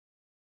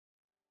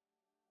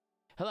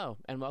Hello,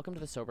 and welcome to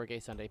the Sober Gay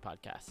Sunday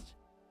podcast.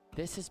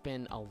 This has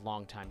been a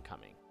long time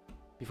coming.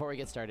 Before we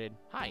get started,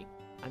 hi,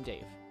 I'm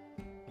Dave.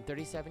 I'm a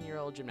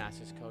 37-year-old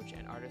gymnastics coach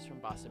and artist from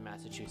Boston,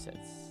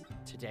 Massachusetts.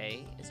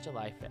 Today is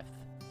July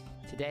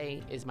 5th.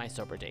 Today is my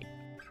sober date.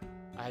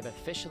 I have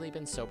officially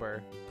been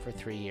sober for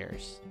 3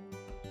 years.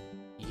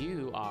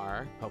 You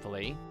are,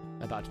 hopefully,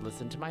 about to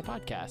listen to my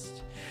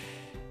podcast.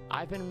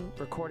 I've been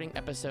recording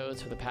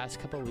episodes for the past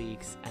couple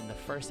weeks, and the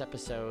first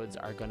episodes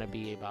are going to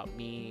be about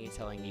me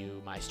telling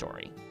you my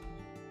story.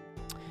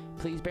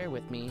 Please bear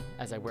with me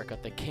as I work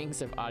out the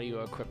kinks of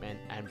audio equipment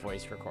and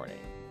voice recording.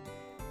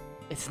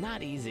 It's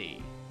not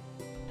easy.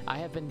 I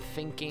have been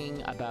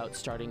thinking about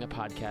starting a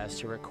podcast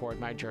to record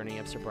my journey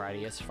of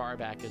sobriety as far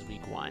back as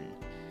week 1.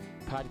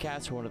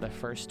 Podcasts were one of the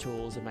first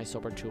tools in my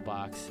sober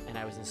toolbox, and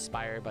I was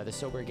inspired by the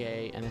Sober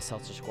Gay and the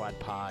Seltzer Squad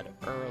pod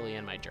early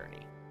in my journey.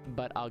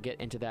 But I'll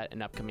get into that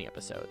in upcoming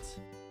episodes.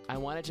 I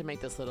wanted to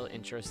make this little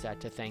intro set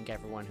to thank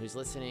everyone who's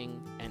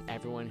listening and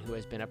everyone who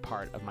has been a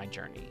part of my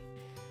journey.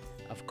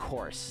 Of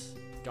course,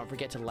 don't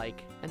forget to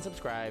like and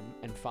subscribe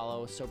and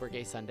follow Sober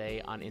Gay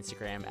Sunday on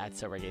Instagram at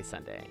Sober Gay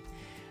Sunday.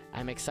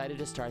 I'm excited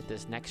to start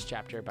this next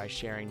chapter by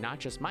sharing not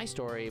just my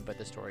story, but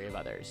the story of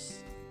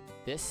others.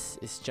 This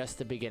is just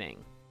the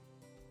beginning.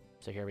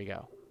 So here we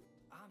go.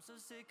 I'm so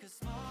sick of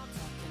small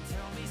talking.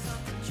 Tell me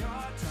something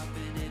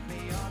jaw-dropping. Hit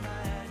me on the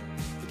head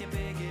with your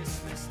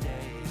biggest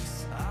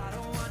mistakes. I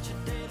don't want your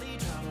daily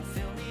drama.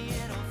 Fill